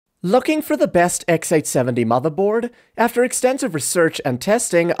Looking for the best X870 motherboard? After extensive research and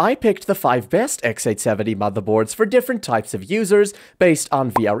testing, I picked the 5 best X870 motherboards for different types of users based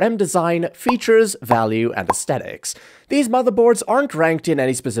on VRM design, features, value, and aesthetics. These motherboards aren't ranked in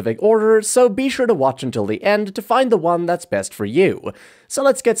any specific order, so be sure to watch until the end to find the one that's best for you. So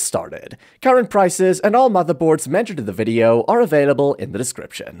let's get started. Current prices and all motherboards mentioned in the video are available in the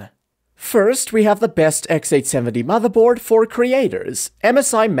description. First, we have the best X870 motherboard for creators,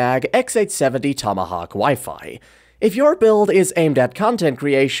 MSI Mag X870 Tomahawk Wi-Fi. If your build is aimed at content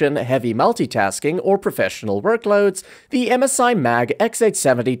creation, heavy multitasking, or professional workloads, the MSI Mag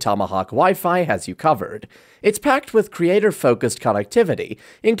X870 Tomahawk Wi-Fi has you covered. It's packed with creator-focused connectivity,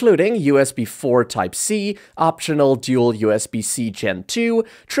 including USB 4 Type-C, optional dual USB-C Gen 2,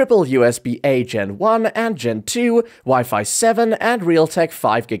 triple USB-A Gen 1 and Gen 2, Wi-Fi 7, and Realtek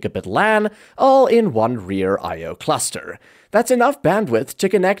 5GB LAN, all in one rear I/O cluster. That's enough bandwidth to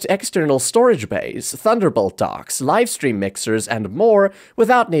connect external storage bays, Thunderbolt docks, livestream mixers, and more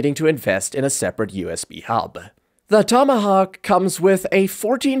without needing to invest in a separate USB hub. The Tomahawk comes with a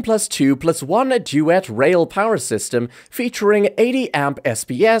 14+2+1 duet rail power system featuring 80A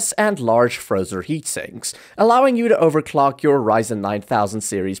SPS and large Frozr heatsinks, allowing you to overclock your Ryzen 9000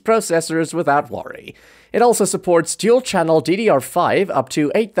 series processors without worry. It also supports dual-channel DDR5 up to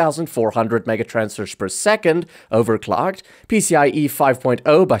 8,400 megatransfers per second overclocked, PCIe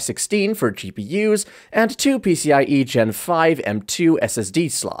 5.0x16 for GPUs, and 2 PCIe Gen 5 M2 SSD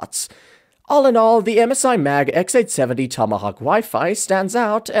slots. All in all, the MSI Mag X870 Tomahawk Wi-Fi stands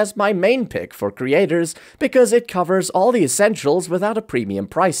out as my main pick for creators because it covers all the essentials without a premium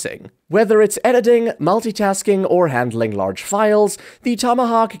pricing. Whether it's editing, multitasking, or handling large files, the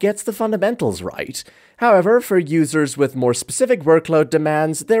Tomahawk gets the fundamentals right. However, for users with more specific workload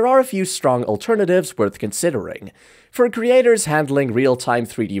demands, there are a few strong alternatives worth considering. For creators handling real-time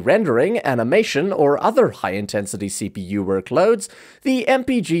 3D rendering, animation, or other high-intensity CPU workloads, the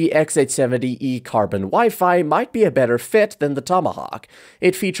MPG X870E Carbon Wi-Fi might be a better fit than the Tomahawk.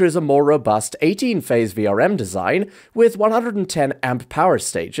 It features a more robust 18-phase VRM design with 110A power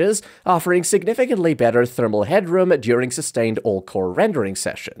stages, offering significantly better thermal headroom during sustained all-core rendering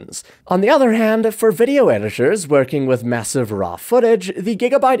sessions. On the other hand, for video editors working with massive raw footage, the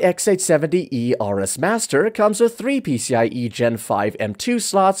Gigabyte X870E RS Master comes with 3 PCIe Gen 5 M2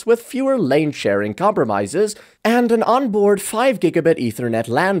 slots with fewer lane sharing compromises, and an onboard 5GB Ethernet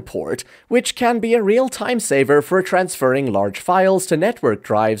LAN port, which can be a real time saver for transferring large files to network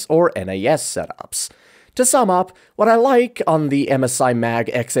drives or NAS setups. To sum up, what I like on the MSI Mag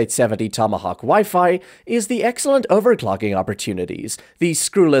X870 Tomahawk Wi-Fi is the excellent overclocking opportunities, the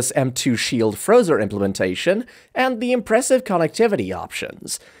screwless M2 Shield Frozr implementation, and the impressive connectivity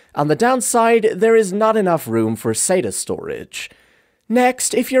options. On the downside, there is not enough room for SATA storage.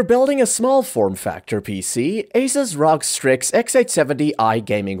 Next, if you're building a small form factor PC, Asus ROG Strix X870i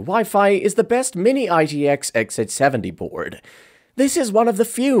Gaming Wi-Fi is the best MiniITX X870 board. This is one of the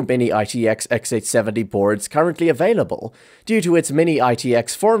few MiniITX X870 boards currently available. Due to its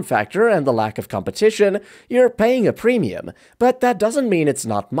MiniITX form factor and the lack of competition, you're paying a premium, but that doesn't mean it's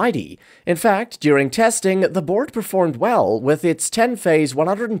not mighty. In fact, during testing, the board performed well, with its 10-phase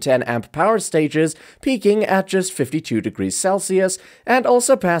 110A power stages peaking at just 52 degrees Celsius and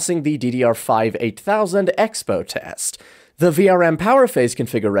also passing the DDR5 8000 Expo test. The VRM power phase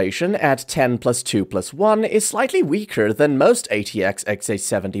configuration at 10+2+1 is slightly weaker than most ATX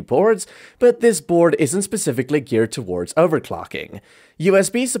X870 boards, but this board isn't specifically geared towards overclocking.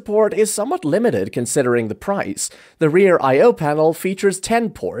 USB support is somewhat limited considering the price. The rear I/O panel features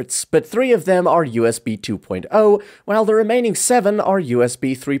 10 ports, but 3 of them are USB 2.0, while the remaining 7 are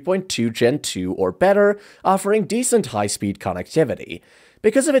USB 3.2 Gen 2 or better, offering decent high-speed connectivity.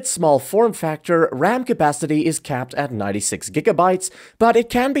 Because of its small form factor, RAM capacity is capped at 96GB, but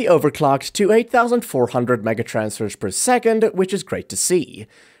it can be overclocked to 8,400 megatransfers per second, which is great to see.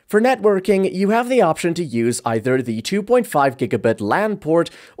 For networking, you have the option to use either the 2.5GB LAN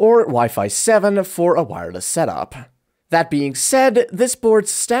port or Wi-Fi 7 for a wireless setup. That being said, this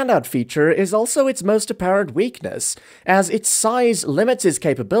board's standout feature is also its most apparent weakness, as its size limits its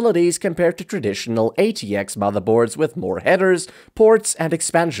capabilities compared to traditional ATX motherboards with more headers, ports, and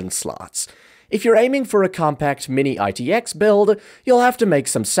expansion slots. If you're aiming for a compact MiniITX build, you'll have to make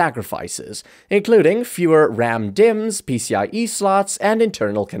some sacrifices, including fewer RAM DIMMs, PCIe slots, and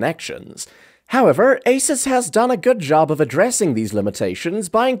internal connections. However, Asus has done a good job of addressing these limitations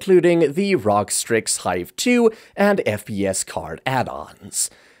by including the ROG Strix Hive 2 and FPS card add-ons.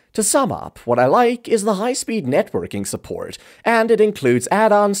 To sum up, what I like is the high-speed networking support, and it includes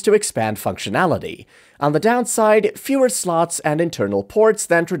add-ons to expand functionality. On the downside, fewer slots and internal ports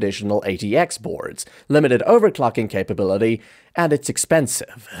than traditional ATX boards, limited overclocking capability, and it's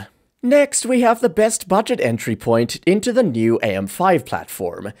expensive. Next, we have the best budget entry point into the new AM5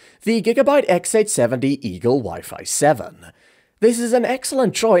 platform, the Gigabyte X870 Eagle Wi-Fi 7. This is an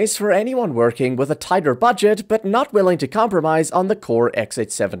excellent choice for anyone working with a tighter budget but not willing to compromise on the core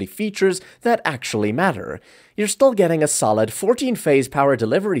X870 features that actually matter. You're still getting a solid 14-phase power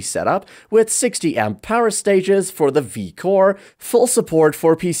delivery setup with 60-amp power stages for the V-Core, full support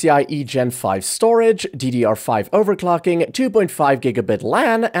for PCIe Gen 5 storage, DDR5 overclocking, 2.5 gigabit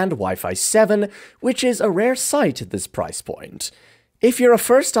LAN, and Wi-Fi 7, which is a rare sight at this price point. If you're a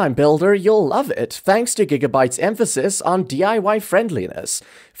first-time builder, you'll love it thanks to Gigabyte's emphasis on DIY friendliness.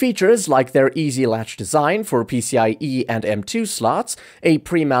 Features like their easy latch design for PCIe and M2 slots, a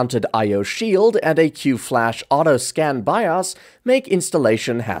pre-mounted I/O shield, and a Q-Flash auto-scan BIOS make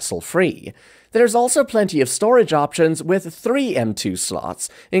installation hassle-free. There's also plenty of storage options with 3 M2 slots,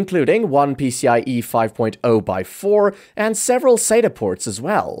 including one PCIe 5.0x4 and several SATA ports as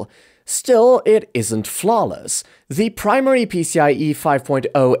well. Still, it isn't flawless. The primary PCIe 5.0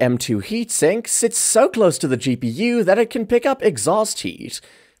 M2 heatsink sits so close to the GPU that it can pick up exhaust heat.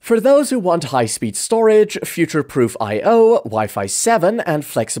 For those who want high-speed storage, future-proof I/O, Wi-Fi 7, and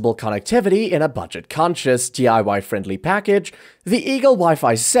flexible connectivity in a budget-conscious, DIY-friendly package, the Eagle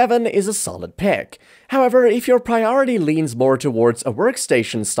Wi-Fi 7 is a solid pick. However, if your priority leans more towards a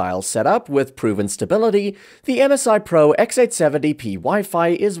workstation-style setup with proven stability, the MSI Pro X870p Wi-Fi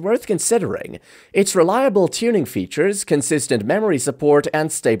is worth considering. Its reliable tuning features, consistent memory support, and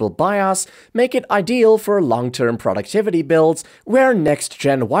stable BIOS make it ideal for long-term productivity builds where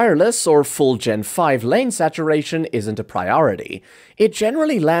next-gen wireless or full Gen 5 lane saturation isn't a priority. It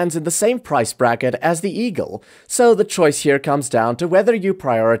generally lands in the same price bracket as the Eagle, so the choice here comes down to whether you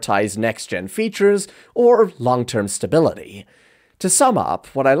prioritize next-gen features or long-term stability. To sum up,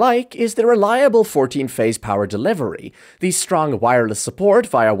 what I like is the reliable 14-phase power delivery, the strong wireless support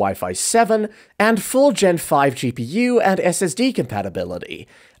via Wi-Fi 7, and full Gen 5 GPU and SSD compatibility.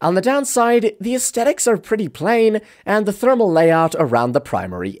 On the downside, the aesthetics are pretty plain, and the thermal layout around the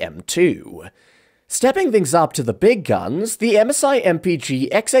primary M2. Stepping things up to the big guns, the MSI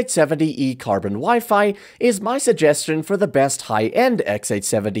MPG X870E Carbon Wi-Fi is my suggestion for the best high-end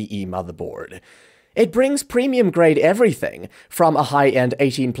X870E motherboard. It brings premium-grade everything, from a high-end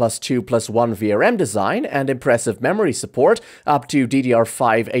 18+2+1 VRM design and impressive memory support up to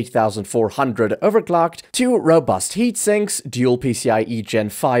DDR5 8400 overclocked, to robust heatsinks, dual PCIe Gen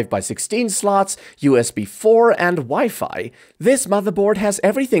 5x16 slots, USB 4, and Wi-Fi. This motherboard has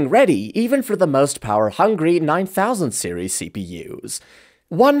everything ready, even for the most power-hungry 9000 series CPUs.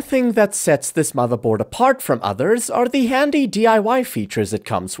 One thing that sets this motherboard apart from others are the handy DIY features it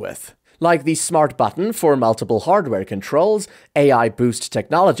comes with, like the smart button for multiple hardware controls, AI boost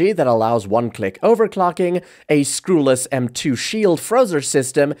technology that allows one-click overclocking, a screwless M2 Shield Frozer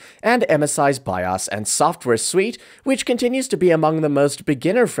system, and MSI's BIOS and software suite, which continues to be among the most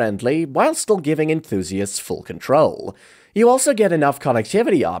beginner-friendly while still giving enthusiasts full control. You also get enough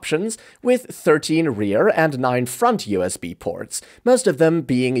connectivity options, with 13 rear and 9 front USB ports, most of them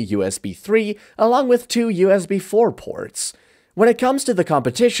being USB 3, along with 2 USB 4 ports. When it comes to the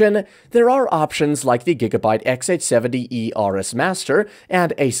competition, there are options like the Gigabyte X870E RS Master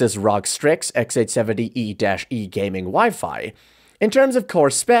and Asus ROG Strix X870E-E Gaming Wi-Fi. In terms of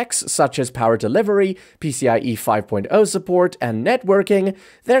core specs, such as power delivery, PCIe 5.0 support, and networking,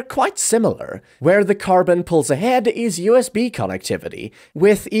 they're quite similar. Where the Carbon pulls ahead is USB connectivity,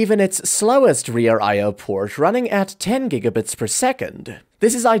 with even its slowest rear I/O port running at 10 gigabits per second.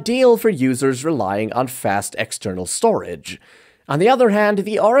 This is ideal for users relying on fast external storage. On the other hand,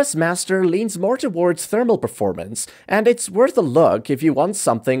 the RS Master leans more towards thermal performance, and it's worth a look if you want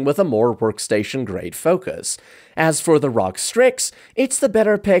something with a more workstation-grade focus. As for the ROG Strix, it's the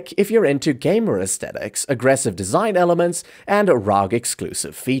better pick if you're into gamer aesthetics, aggressive design elements, and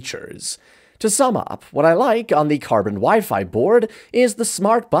ROG-exclusive features. To sum up, what I like on the Carbon Wi-Fi board is the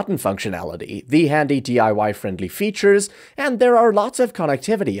smart button functionality, the handy DIY-friendly features, and there are lots of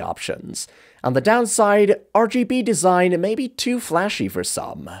connectivity options. On the downside, RGB design may be too flashy for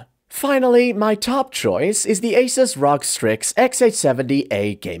some. Finally, my top choice is the Asus ROG Strix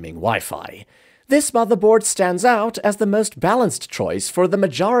X870A Gaming Wi-Fi. This motherboard stands out as the most balanced choice for the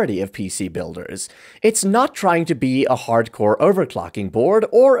majority of PC builders. It's not trying to be a hardcore overclocking board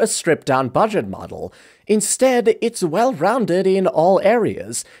or a stripped-down budget model. Instead, it's well-rounded in all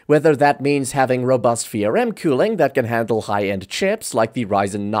areas, whether that means having robust VRM cooling that can handle high-end chips like the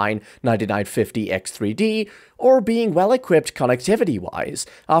Ryzen 9 9950X3D, or being well-equipped connectivity-wise,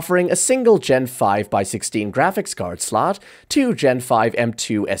 offering a single Gen 5x16 graphics card slot, 2 Gen 5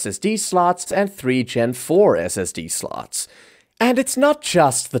 M2 SSD slots, and 3 Gen 4 SSD slots. And it's not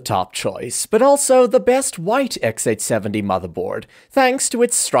just the top choice, but also the best white X870 motherboard, thanks to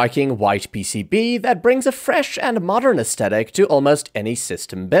its striking white PCB that brings a fresh and modern aesthetic to almost any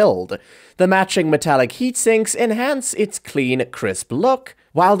system build. The matching metallic heatsinks enhance its clean, crisp look,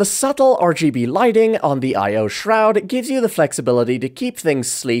 while the subtle RGB lighting on the I/O shroud gives you the flexibility to keep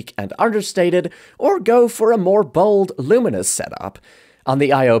things sleek and understated, or go for a more bold, luminous setup. On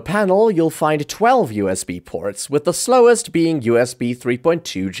the I/O panel, you'll find 12 USB ports, with the slowest being USB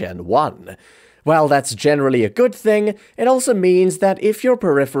 3.2 Gen 1. While that's generally a good thing, it also means that if your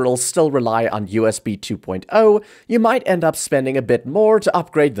peripherals still rely on USB 2.0, you might end up spending a bit more to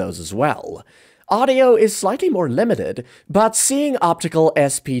upgrade those as well. Audio is slightly more limited, but seeing optical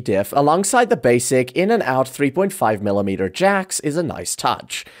SP-diff alongside the basic in-and-out 3.5mm jacks is a nice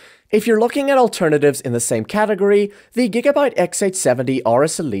touch. If you're looking at alternatives in the same category, the Gigabyte X870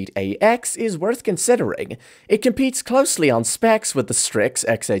 Aorus Elite AX is worth considering. It competes closely on specs with the Strix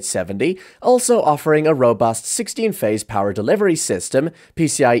X870, also offering a robust 16-phase power delivery system,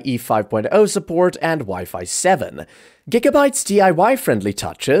 PCIe 5.0 support, and Wi-Fi 7. Gigabyte's DIY-friendly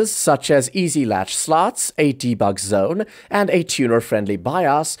touches, such as easy latch slots, a debug zone, and a tuner-friendly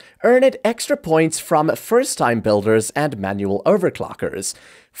BIOS, earn it extra points from first-time builders and manual overclockers.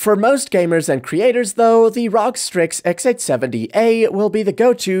 For most gamers and creators, though, the ROG Strix X870A will be the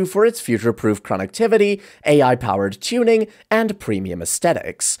go-to for its future-proof connectivity, AI-powered tuning, and premium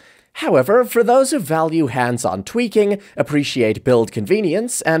aesthetics. However, for those who value hands-on tweaking, appreciate build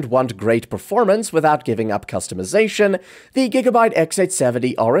convenience, and want great performance without giving up customization, the Gigabyte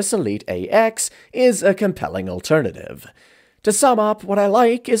X870 Aorus Elite AX is a compelling alternative. To sum up, what I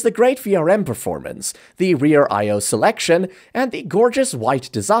like is the great VRM performance, the rear I/O selection, and the gorgeous white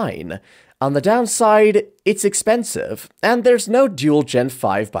design. On the downside, it's expensive, and there's no dual Gen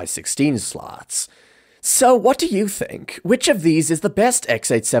 5x16 slots. So what do you think? Which of these is the best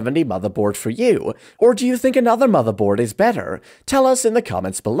X870 motherboard for you? Or do you think another motherboard is better? Tell us in the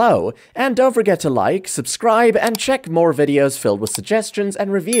comments below, and don't forget to like, subscribe, and check more videos filled with suggestions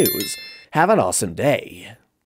and reviews. Have an awesome day.